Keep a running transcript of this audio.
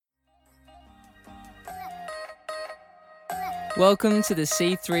Welcome to the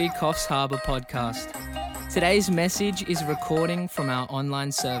C3 Coffs Harbour podcast. Today's message is a recording from our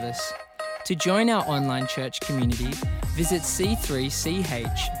online service. To join our online church community, visit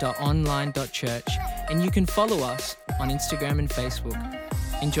c3ch.online.church and you can follow us on Instagram and Facebook.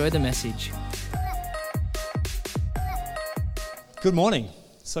 Enjoy the message. Good morning.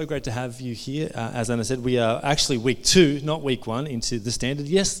 So great to have you here. As Anna said, we are actually week 2, not week 1, into the Standard.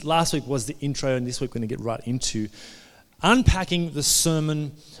 Yes, last week was the intro, and this week we're going to get right into unpacking the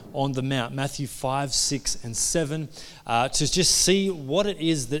Sermon on the Mount, Matthew 5, 6, and 7, to just see what it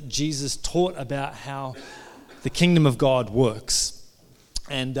is that Jesus taught about how the kingdom of God works.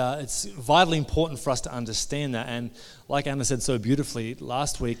 And it's vitally important for us to understand that. And like Anna said so beautifully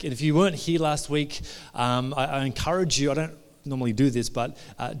last week, and if you weren't here last week, I encourage you, I don't normally do this, but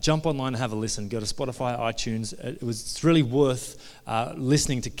jump online and have a listen. Go to Spotify, iTunes. It's really worth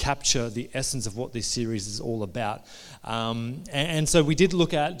listening to capture the essence of what this series is all about. And so we did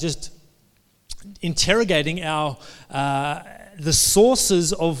look at just interrogating the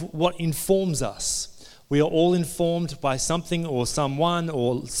sources of what informs us. We are all informed by something or someone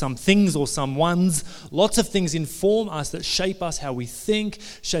or some things or someones. Lots of things inform us that shape us, how we think,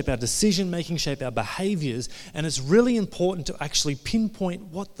 shape our decision making, shape our behaviors. And it's really important to actually pinpoint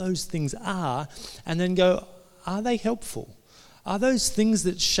what those things are and then go, are they helpful? Are those things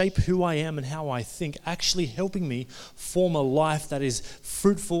that shape who I am and how I think actually helping me form a life that is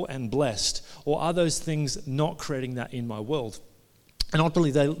fruitful and blessed? Or are those things not creating that in my world? And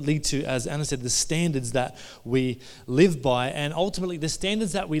ultimately they lead to, as Anna said, the standards that we live by. And ultimately the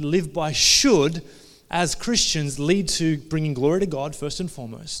standards that we live by should, as Christians, lead to bringing glory to God first and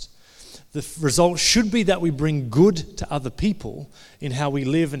foremost. The result should be that we bring good to other people in how we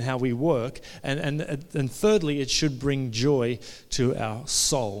live and how we work. And thirdly, it should bring joy to our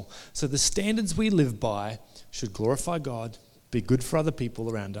soul. So the standards we live by should glorify God, be good for other people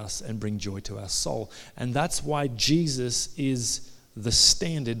around us, and bring joy to our soul. And that's why Jesus is the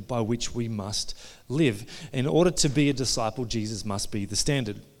standard by which we must live. In order to be a disciple, Jesus must be the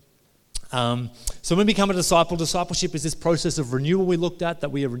standard. So when we become a disciple, discipleship is this process of renewal we looked at,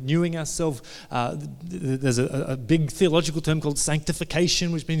 that we are renewing ourselves. There's a big theological term called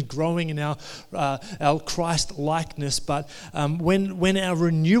sanctification, which means growing in our Christ likeness. But when our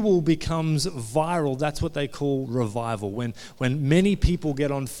renewal becomes viral, that's what they call revival. When many people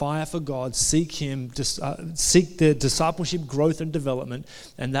get on fire for God, seek Him, seek their discipleship growth and development,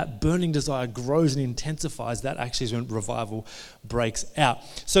 and that burning desire grows and intensifies, that actually is when revival breaks out.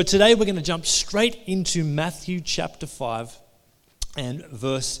 So today we're going to jump straight into Matthew chapter 5 and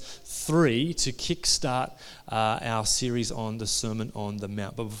verse 3 to kickstart our series on the Sermon on the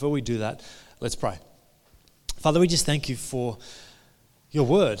Mount. But before we do that, let's pray. Father, we just thank you for your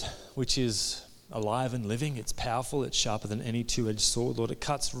word, which is alive and living. It's powerful. It's sharper than any two-edged sword. Lord, it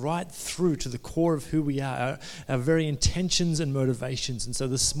cuts right through to the core of who we are, our very intentions and motivations. And so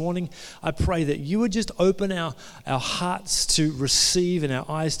this morning, I pray that you would just open our hearts to receive and our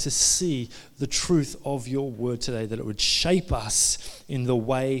eyes to see the truth of your word today, that it would shape us in the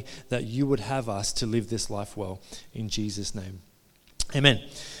way that you would have us to live this life well. In Jesus' name, amen.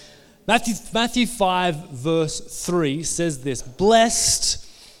 Matthew 5 verse 3 says this: "Blessed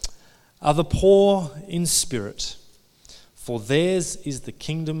are the poor in spirit, for theirs is the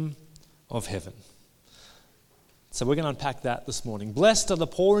kingdom of heaven." So we're going to unpack that this morning. Blessed are the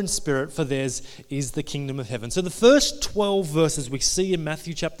poor in spirit, for theirs is the kingdom of heaven. So the first 12 verses we see in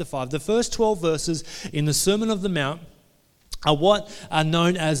Matthew chapter 5, the first 12 verses in the Sermon on the Mount are what are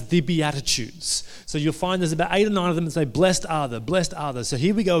known as the Beatitudes. So you'll find there's about 8 or 9 of them that say, blessed are the, blessed are the. So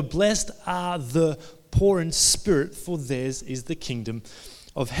here we go, blessed are the poor in spirit, for theirs is the kingdom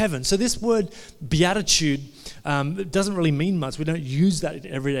of heaven. So this word beatitude doesn't really mean much. We don't use that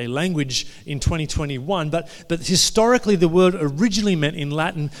in everyday language in 2021, but historically the word originally meant in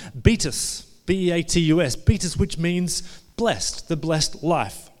Latin beatus, B-E-A-T-U-S, beatus, which means blessed, the blessed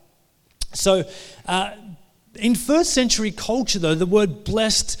life. So in first century culture though, the word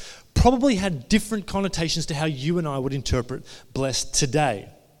blessed probably had different connotations to how you and I would interpret blessed today.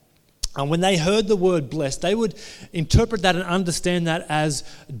 And when they heard the word blessed, they would interpret that and understand that as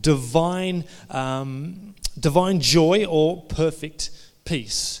divine joy or perfect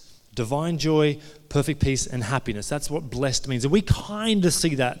peace. Divine joy, perfect peace, and happiness. That's what blessed means. And we kind of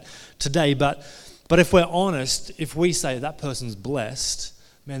see that today, but if we're honest, if we say that person's blessed,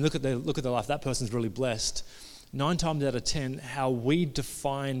 man, look at their life, that person's really blessed. 9 times out of 10, how we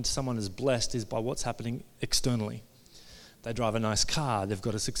define someone as blessed is by what's happening externally. They drive a nice car. They've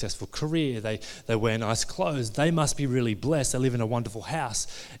got a successful career. They wear nice clothes. They must be really blessed. They live in a wonderful house.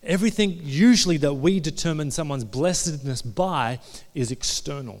 Everything usually that we determine someone's blessedness by is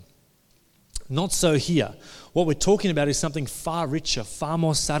external. Not so here. What we're talking about is something far richer, far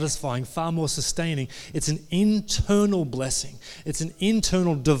more satisfying, far more sustaining. It's an internal blessing. It's an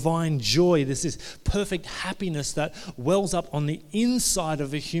internal divine joy. This is perfect happiness that wells up on the inside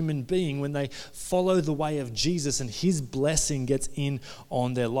of a human being when they follow the way of Jesus and his blessing gets in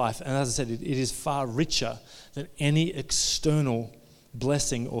on their life. And as I said, it is far richer than any external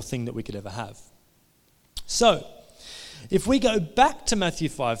blessing or thing that we could ever have. So, if we go back to Matthew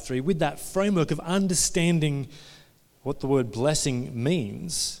 5:3 with that framework of understanding what the word blessing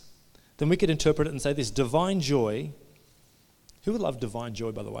means, then we could interpret it and say this: divine joy. Who would love divine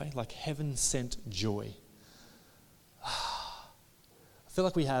joy, by the way? Like heaven-sent joy. I feel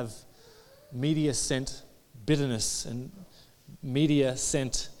like we have media-sent bitterness and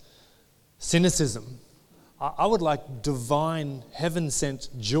media-sent cynicism. I would like divine, heaven-sent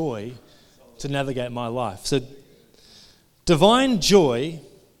joy to navigate my life. So divine joy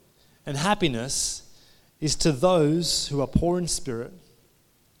and happiness is to those who are poor in spirit,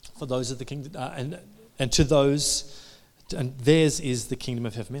 for those of the kingdom, and to those, and theirs is the kingdom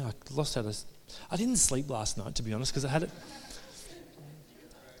of heaven. Man, I lost how to. I didn't sleep last night, to be honest, because I had it.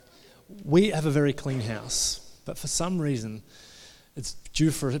 We have a very clean house, but for some reason, it's due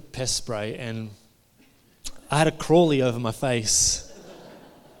for a pest spray, and I had a crawly over my face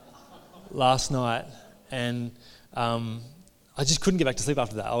last night, and I just couldn't get back to sleep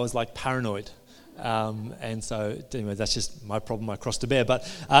after that. I was like paranoid. And so anyway, that's just my problem I crossed to bear. But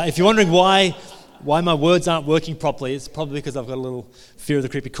if you're wondering why my words aren't working properly, it's probably because I've got a little fear of the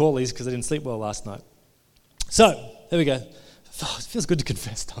creepy crawlies because I didn't sleep well last night. So, there we go. Oh, it feels good to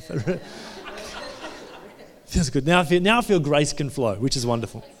confess stuff. Feels good. Now I feel grace can flow, which is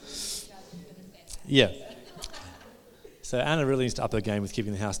wonderful. Yeah. So Anna really needs to up her game with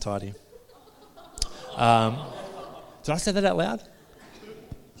keeping the house tidy. Did I say that out loud?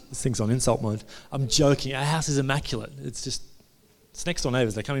 This thing's on insult mode. I'm joking. Our house is immaculate. It's next door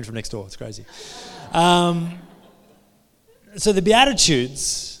neighbours. They're coming from next door. It's crazy. So the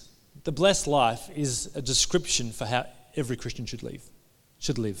Beatitudes, the blessed life, is a description for how every Christian should live,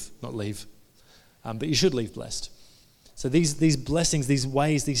 not leave. But you should live blessed. So these blessings, these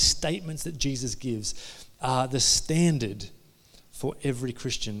ways, these statements that Jesus gives are the standard for every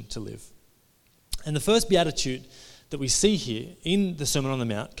Christian to live. And the first Beatitude that we see here in the Sermon on the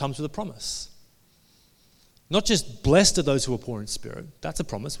Mount comes with a promise. Not just blessed are those who are poor in spirit. That's a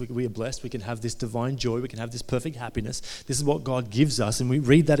promise. We are blessed. We can have this divine joy. We can have this perfect happiness. This is what God gives us. And we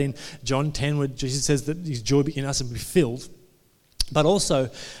read that in John 10 where Jesus says that his joy be in us and be filled. But also,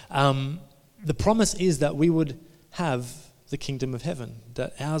 the promise is that we would have the kingdom of heaven,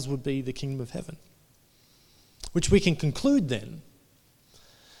 that ours would be the kingdom of heaven. Which we can conclude then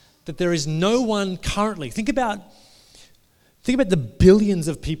that there is no one currently. Think about the billions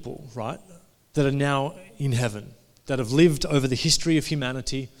of people, right, that are now in heaven, that have lived over the history of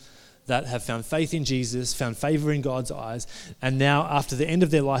humanity, that have found faith in Jesus, found favor in God's eyes, and now after the end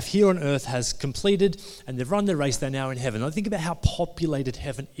of their life here on earth has completed and they've run their race, they're now in heaven. Now think about how populated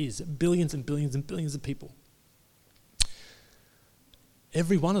heaven is, billions and billions and billions of people.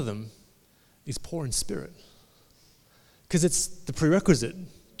 Every one of them is poor in spirit because it's the prerequisite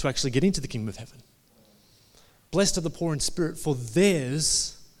to actually get into the kingdom of heaven. Blessed are the poor in spirit, for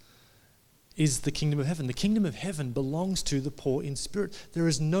theirs is the kingdom of heaven. The kingdom of heaven belongs to the poor in spirit. There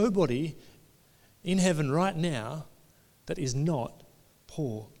is nobody in heaven right now that is not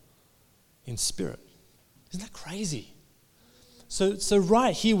poor in spirit. Isn't that crazy? So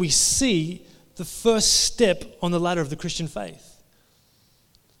right here we see the first step on the ladder of the Christian faith.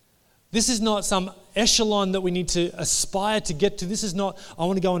 This is not some echelon that we need to aspire to get to. This is not, I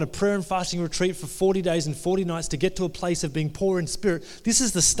want to go on a prayer and fasting retreat for 40 days and 40 nights to get to a place of being poor in spirit. This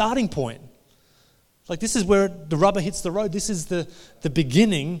is the starting point. Like this is where the rubber hits the road. This is the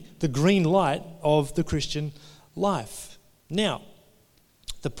beginning, the green light of the Christian life. Now,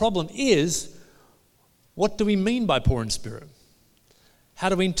 the problem is, what do we mean by poor in spirit? How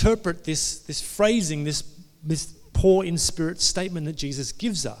do we interpret this phrasing, this poor in spirit statement that Jesus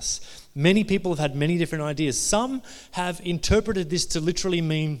gives us? Many people have had many different ideas. Some have interpreted this to literally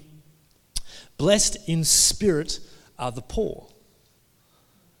mean blessed in spirit are the poor.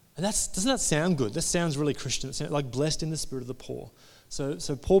 And doesn't that sound good? That sounds really Christian. It sounds like blessed in the spirit of the poor. So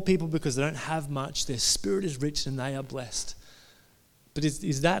poor people, because they don't have much, their spirit is rich and they are blessed. But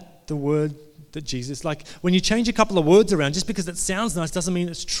is that the word that Jesus, like when you change a couple of words around, just because it sounds nice doesn't mean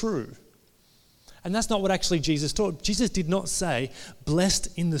it's true. And that's not what actually Jesus taught. Jesus did not say,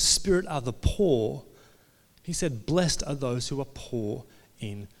 blessed in the spirit are the poor. He said, blessed are those who are poor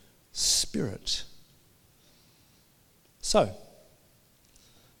in spirit. So,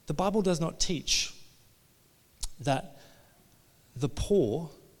 the Bible does not teach that the poor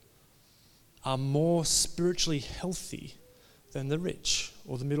are more spiritually healthy than the rich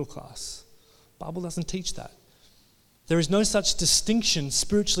or the middle class. The Bible doesn't teach that. There is no such distinction,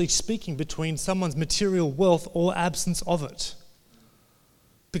 spiritually speaking, between someone's material wealth or absence of it,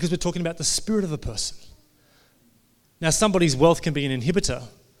 because we're talking about the spirit of a person. Now, somebody's wealth can be an inhibitor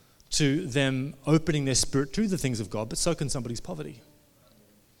to them opening their spirit to the things of God, but so can somebody's poverty.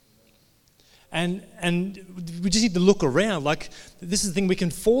 And we just need to look around. Like, this is the thing, we can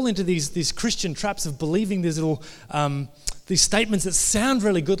fall into these Christian traps of believing these little these statements that sound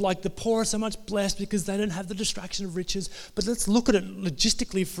really good, like the poor are so much blessed because they don't have the distraction of riches. But let's look at it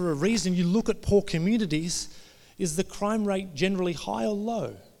logistically for a reason. You look at poor communities, is the crime rate generally high or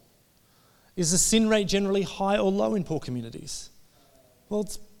low? Is the sin rate generally high or low in poor communities? Well,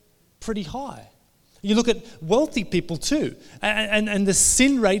 it's pretty high. You look at wealthy people too, and the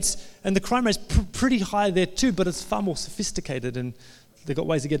sin rates and the crime rates pretty high there too, but it's far more sophisticated and they've got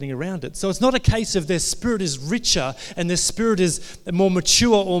ways of getting around it. So it's not a case of their spirit is richer and their spirit is more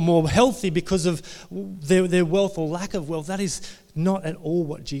mature or more healthy because of their wealth or lack of wealth. That is not at all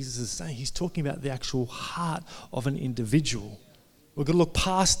what Jesus is saying. He's talking about the actual heart of an individual. We've got to look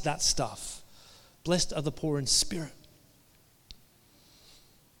past that stuff. Blessed are the poor in spirit.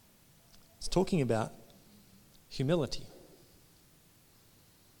 It's talking about humility.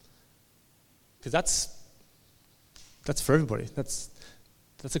 Because that's for everybody. That's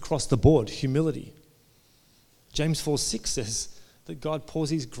across the board, humility. James 4:6 says that God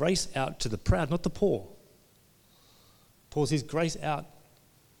pours his grace out to the proud, not the poor. He pours his grace out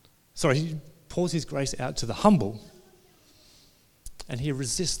to the humble, and he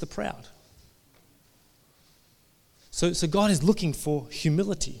resists the proud. So God is looking for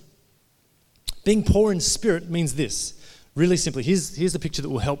humility. Being poor in spirit means this. Really simply, here's the picture that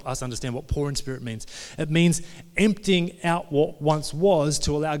will help us understand what poor in spirit means. It means emptying out what once was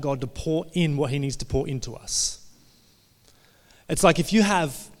to allow God to pour in what he needs to pour into us. It's like if you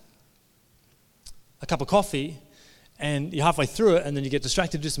have a cup of coffee and you're halfway through it and then you get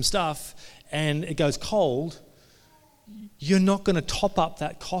distracted to do some stuff and it goes cold, you're not going to top up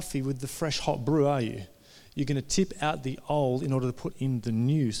that coffee with the fresh hot brew, are you? You're going to tip out the old in order to put in the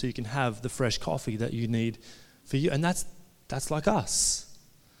new so you can have the fresh coffee that you need for you. And that's like us.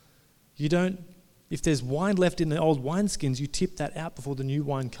 You don't, if there's wine left in the old wineskins, you tip that out before the new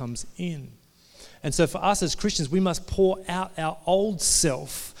wine comes in. And so for us as Christians, we must pour out our old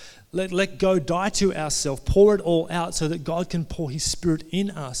self. Let go, die to ourselves, pour it all out so that God can pour his spirit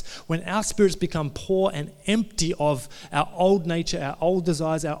in us. When our spirits become poor and empty of our old nature, our old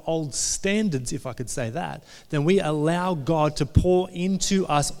desires, our old standards, if I could say that, then we allow God to pour into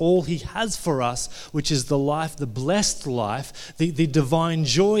us all he has for us, which is the life, the blessed life, the divine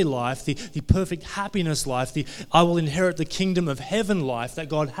joy life, the perfect happiness life, the I will inherit the kingdom of heaven life that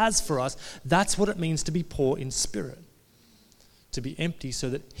God has for us. That's what it means to be poor in spirit. To be empty so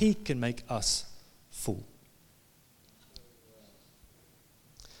that he can make us full.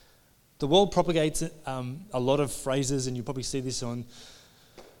 The world propagates a lot of phrases, and you probably see this on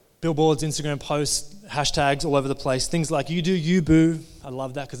billboards, Instagram posts, hashtags all over the place. Things like, you do you, boo. I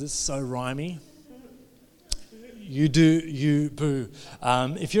love that because it's so rhymey. You do you, boo.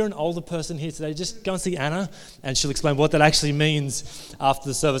 If you're an older person here today, just go and see Anna and she'll explain what that actually means after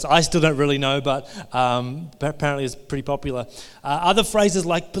the service. I still don't really know, but apparently it's pretty popular. Other phrases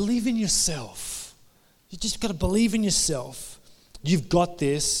like, believe in yourself. You just got to believe in yourself. You've got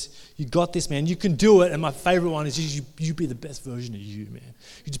this. You got this, man. You can do it. And my favorite one is you be the best version of you, man.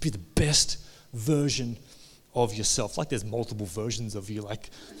 You just be the best version of yourself. Like there's multiple versions of you.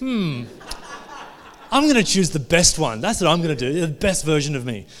 Like, I'm going to choose the best one. That's what I'm going to do, the best version of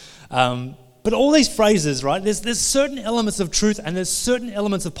me. But all these phrases, right, there's certain elements of truth and there's certain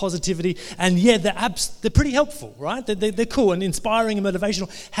elements of positivity, and yeah, they're pretty helpful, right? They're cool and inspiring and motivational.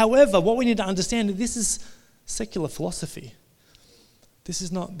 However, what we need to understand is this is secular philosophy. This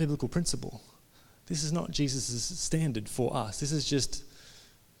is not biblical principle. This is not Jesus' standard for us. This is just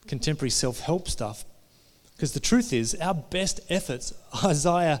contemporary self-help stuff. Because the truth is, our best efforts,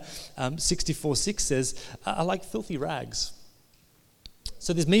 Isaiah 64:6 says, are like filthy rags.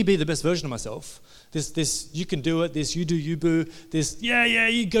 So there's me be the best version of myself. This you can do it. This you do you, boo. This yeah,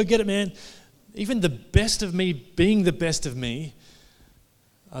 you go get it, man. Even the best of me being the best of me,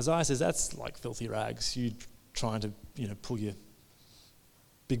 Isaiah says that's like filthy rags. You trying to pull your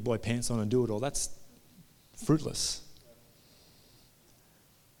big boy pants on and do it all. That's fruitless.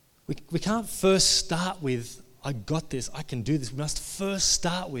 We can't first start with, I got this, I can do this. We must first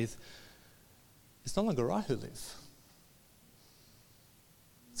start with, it's no longer I who live.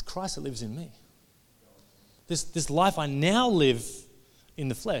 It's Christ that lives in me. This life I now live in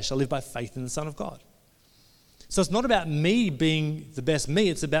the flesh, I live by faith in the Son of God. So it's not about me being the best me,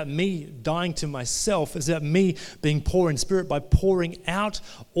 it's about me dying to myself. It's about me being poor in spirit by pouring out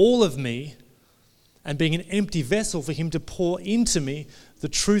all of me and being an empty vessel for him to pour into me the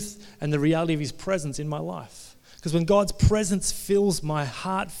truth and the reality of his presence in my life. Because when God's presence fills my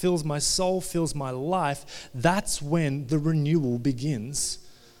heart, fills my soul, fills my life, that's when the renewal begins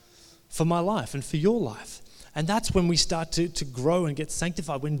for my life and for your life. And that's when we start to grow and get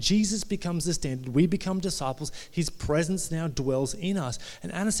sanctified. When Jesus becomes the standard, we become disciples. His presence now dwells in us.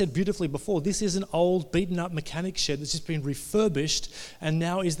 And Anna said beautifully before, this is an old, beaten up mechanic shed that's just been refurbished and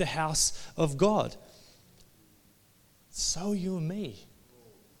now is the house of God. So you and me.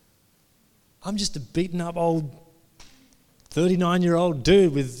 I'm just a beaten up old 39-year-old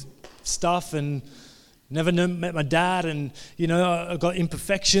dude with stuff and never met my dad, and I've got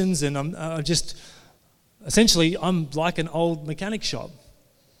imperfections, and I'm just... Essentially, I'm like an old mechanic shop.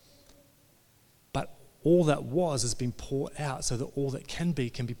 But all that has been poured out so that all that can be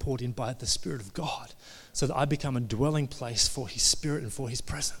poured in by the Spirit of God, so that I become a dwelling place for his Spirit and for his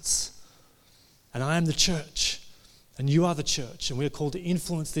presence. And I am the church, and you are the church, and we are called to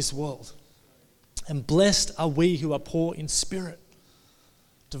influence this world. And blessed are we who are poor in spirit.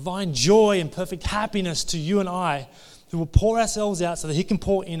 Divine joy and perfect happiness to you and I, who will pour ourselves out so that he can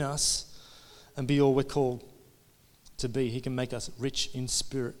pour in us and be all we're called to be. He can make us rich in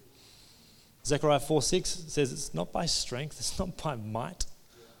spirit. Zechariah 4:6 says, it's not by strength, it's not by might,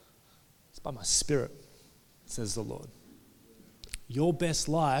 it's by my Spirit, says the Lord. Your best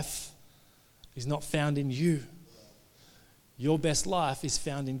life is not found in you. Your best life is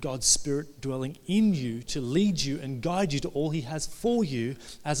found in God's Spirit dwelling in you to lead you and guide you to all he has for you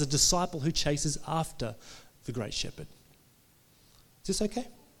as a disciple who chases after the great shepherd. Is this okay?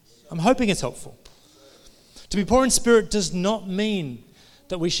 I'm hoping it's helpful. To be poor in spirit does not mean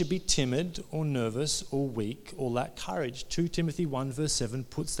that we should be timid or nervous or weak or lack courage. 2 Timothy 1 verse 7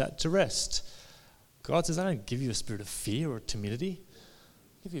 puts that to rest. God says, I don't give you a spirit of fear or timidity.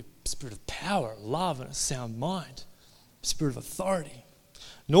 I give you a spirit of power, love, and a sound mind. A spirit of authority.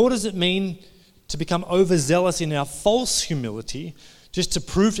 Nor does it mean to become overzealous in our false humility just to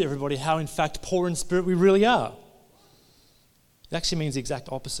prove to everybody how, in fact, poor in spirit we really are. It actually means the exact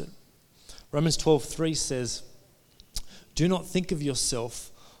opposite. Romans 12:3 says, do not think of yourself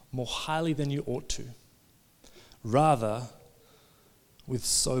more highly than you ought to. Rather, with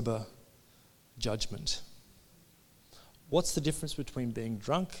sober judgment. What's the difference between being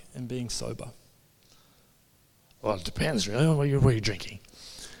drunk and being sober? Well, it depends, really. What are you drinking?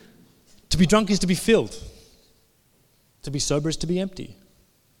 To be drunk is to be filled. To be sober is to be empty.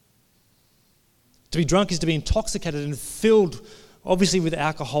 To be drunk is to be intoxicated and filled, obviously, with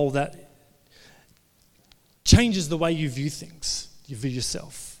alcohol that changes the way you view things, you view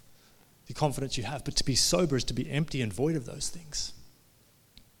yourself, the confidence you have. But to be sober is to be empty and void of those things.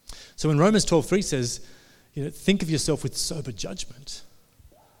 So when Romans 12:3 says, think of yourself with sober judgment,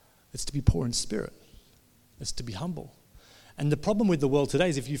 it's to be poor in spirit. It's to be humble. And the problem with the world today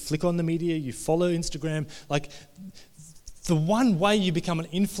is if you flick on the media, you follow Instagram, like the one way you become an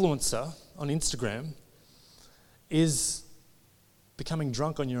influencer on Instagram is becoming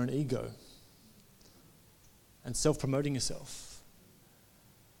drunk on your own ego and self-promoting yourself.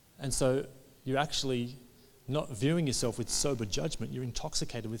 And so you're actually not viewing yourself with sober judgment. You're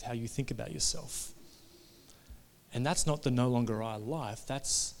intoxicated with how you think about yourself. And that's not the no longer I life.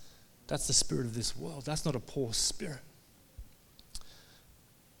 That's the spirit of this world. That's not a poor spirit.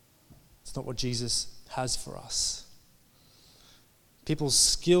 It's not what Jesus has for us. People's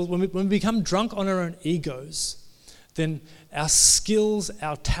skills, when we become drunk on our own egos, then our skills,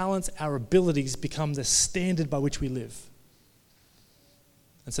 our talents, our abilities become the standard by which we live.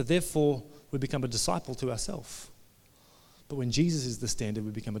 And so therefore, we become a disciple to ourselves. But when Jesus is the standard,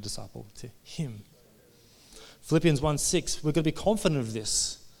 we become a disciple to him. Philippians 1:6, we've got to be confident of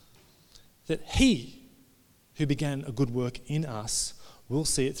this, that he who began a good work in us will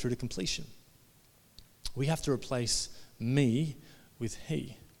see it through to completion. We have to replace me with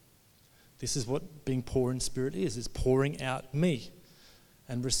he. This is what being poor in spirit is. It's pouring out me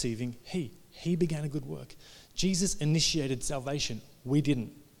and receiving he. He began a good work. Jesus initiated salvation. We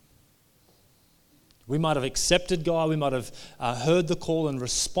didn't. We might have accepted God. We might have heard the call and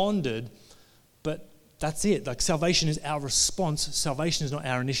responded. But That's it. Like, salvation is our response. Salvation is not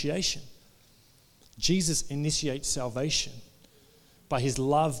our initiation. Jesus initiates salvation by his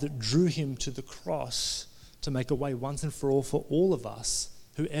love that drew him to the cross to make a way once and for all of us,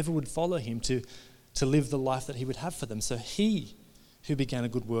 whoever would follow him, to live the life that he would have for them. So he who began a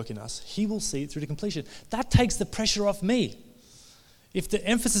good work in us, he will see it through to completion. That takes the pressure off me. If the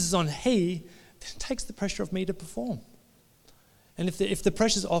emphasis is on he, then it takes the pressure off me to perform. And if the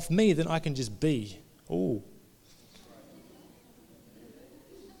pressure's off me, then I can just be. Ooh.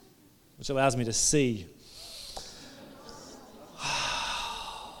 Which allows me to see.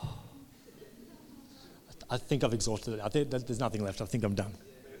 I think I've exhausted it. I think there's nothing left. I think I'm done.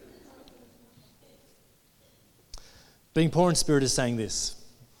 Being poor in spirit is saying this: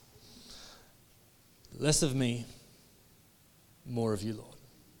 less of me, more of you, Lord.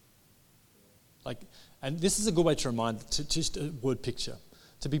 And this is a good way to remind, just a word picture.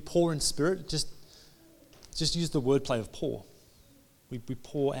 To be poor in spirit, just use the wordplay of pour. We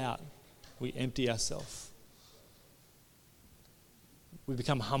pour out. We empty ourselves. We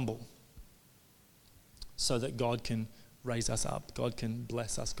become humble so that God can raise us up. God can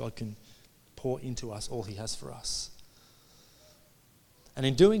bless us. God can pour into us all he has for us. And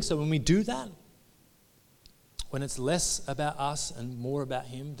in doing so, when we do that, when it's less about us and more about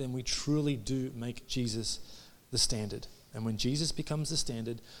him, then we truly do make Jesus the standard. And when Jesus becomes the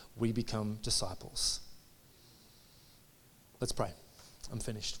standard, we become disciples. Let's pray. I'm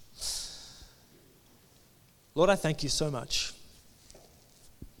finished. Lord, I thank you so much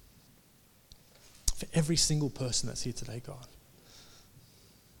for every single person that's here today, God.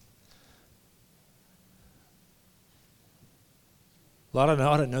 Lord,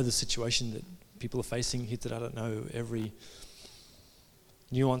 I don't know the situation that people are facing here today. I don't know every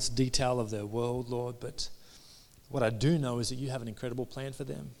nuanced detail of their world, Lord, but what I do know is that you have an incredible plan for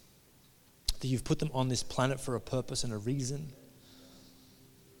them, that you've put them on this planet for a purpose and a reason.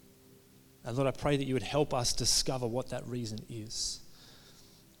 And Lord, I pray that you would help us discover what that reason is.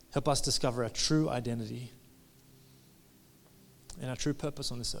 Help us discover our true identity and our true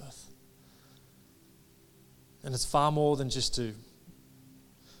purpose on this earth. And it's far more than just to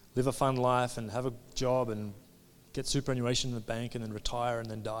live a fun life and have a job and get superannuation in the bank and then retire and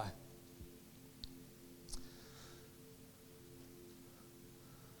then die.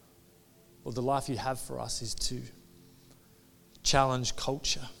 Well, the life you have for us is to challenge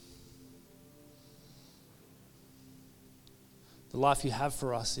culture. The life you have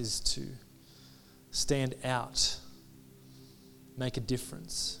for us is to stand out, make a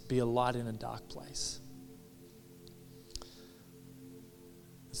difference, be a light in a dark place.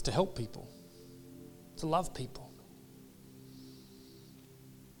 It's to help people, to love people.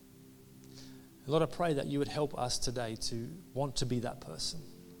 Lord, I pray that you would help us today to want to be that person.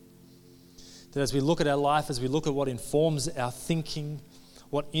 That as we look at our life, as we look at what informs our thinking,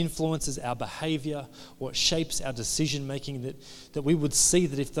 what influences our behavior, what shapes our decision making, that we would see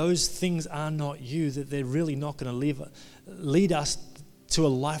that if those things are not you, that they're really not going to lead us to a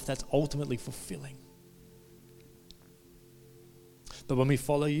life that's ultimately fulfilling. But when we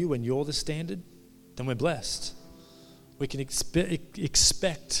follow you, when you're the standard, then we're blessed. We can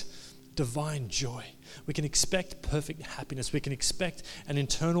expect divine joy. We can expect perfect happiness. We can expect an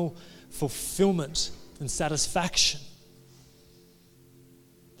internal fulfillment and satisfaction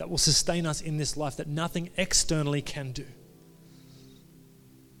that will sustain us in this life that nothing externally can do.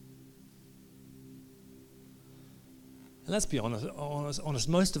 And let's be honest.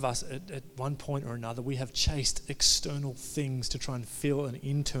 Most of us at one point or another, we have chased external things to try and fill an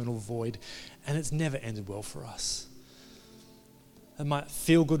internal void, and it's never ended well for us. It might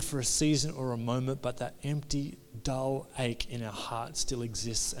feel good for a season or a moment, but that empty, dull ache in our heart still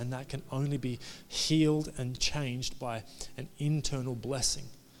exists, and that can only be healed and changed by an internal blessing,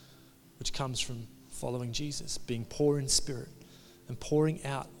 which comes from following Jesus, being poor in spirit and pouring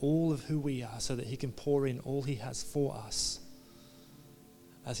out all of who we are so that he can pour in all he has for us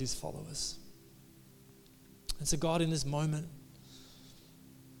as his followers. And so God, in this moment,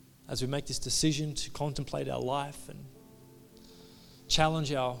 as we make this decision to contemplate our life and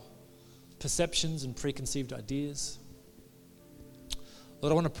challenge our perceptions and preconceived ideas,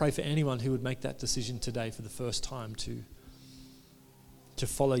 Lord, I want to pray for anyone who would make that decision today for the first time to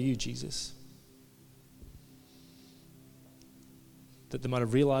follow you, Jesus. That they might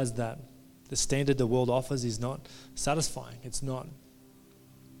have realized that the standard the world offers is not satisfying. It's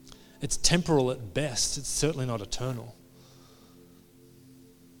temporal at best. It's certainly not eternal.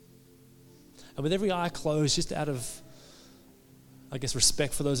 And with every eye closed, just out of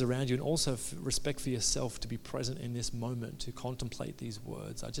respect for those around you, and also respect for yourself to be present in this moment, to contemplate these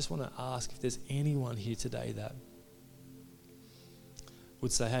words. I just want to ask if there's anyone here today that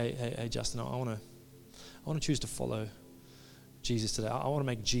would say, hey, Justin, I want to choose to follow Jesus today. I want to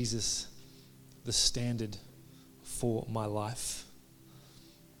make Jesus the standard for my life.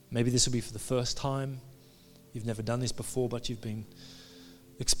 Maybe this will be for the first time. You've never done this before, but you've been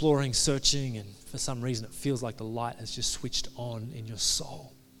exploring, searching, and for some reason it feels like the light has just switched on in your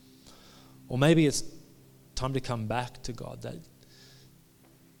soul. Or maybe it's time to come back to God,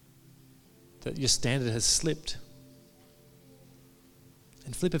 that your standard has slipped.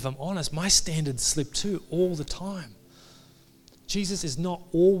 And Flip, if I'm honest, my standard slipped too all the time. Jesus is not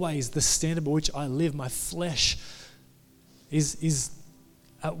always the standard by which I live. My flesh is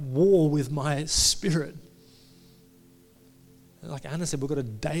at war with my spirit. Like Anna said, we've got to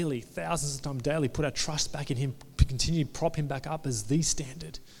daily, thousands of times daily, put our trust back in him, continue to prop him back up as the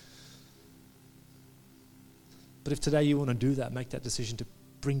standard. But if today you want to do that, make that decision to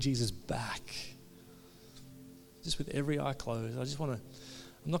bring Jesus back, just with every eye closed, I'm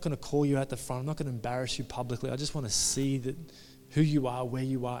not going to call you at the front, I'm not going to embarrass you publicly, I just want to see that who you are, where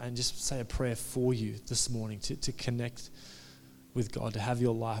you are, and just say a prayer for you this morning to connect with God, to have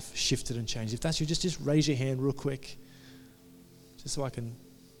your life shifted and changed. If that's you, just raise your hand real quick, just so I can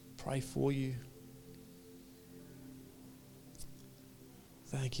pray for you.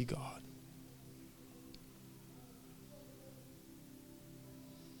 Thank you, God.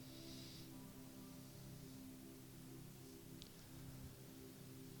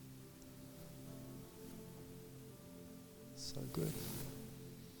 So good.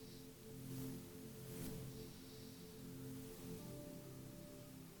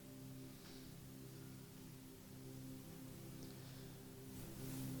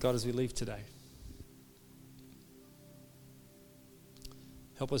 God, as we leave today,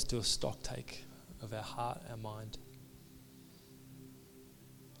 help us do a stock take of our heart, our mind.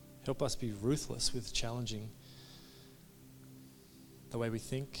 Help us be ruthless with challenging the way we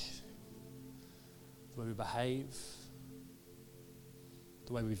think, the way we behave,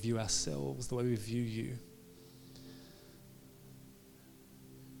 the way we view ourselves, the way we view you.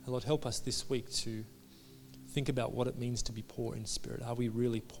 And Lord, help us this week to think about what it means to be poor in spirit. Are we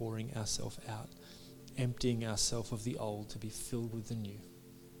really pouring ourselves out, emptying ourselves of the old to be filled with the new?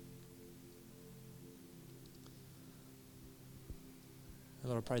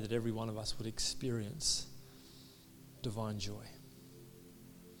 And Lord, I pray that every one of us would experience divine joy,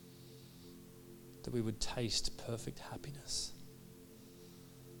 that we would taste perfect happiness.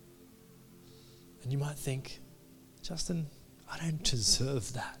 And you might think, Justin, I don't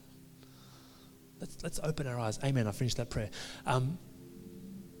deserve that. Let's open our eyes. Amen. I finished that prayer.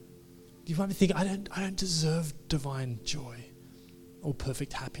 You might be thinking, I don't deserve divine joy or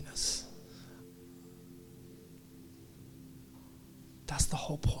perfect happiness. That's the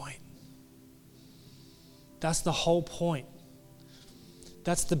whole point. That's the whole point.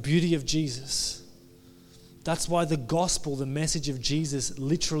 That's the beauty of Jesus. That's why the gospel, the message of Jesus,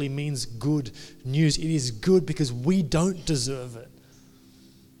 literally means good news. It is good because we don't deserve it.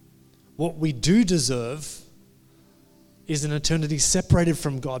 What we do deserve is an eternity separated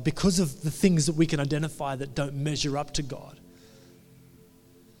from God because of the things that we can identify that don't measure up to God.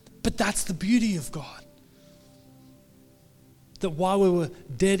 But that's the beauty of God. That while we were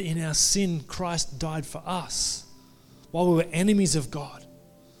dead in our sin, Christ died for us. While we were enemies of God.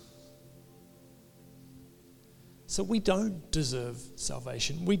 So we don't deserve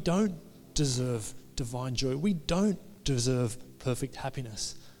salvation. We don't deserve divine joy. We don't deserve perfect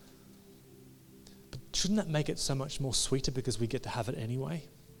happiness. But shouldn't that make it so much more sweeter because we get to have it anyway?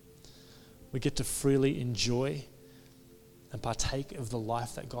 We get to freely enjoy and partake of the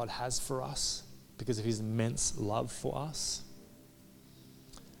life that God has for us because of his immense love for us.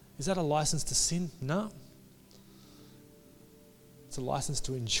 Is that a license to sin? No. It's a license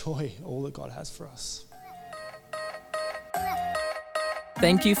to enjoy all that God has for us.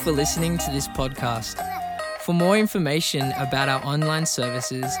 Thank you for listening to this podcast. For more information about our online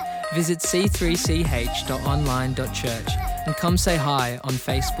services, visit c3ch.online.church and come say hi on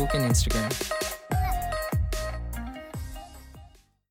Facebook and Instagram.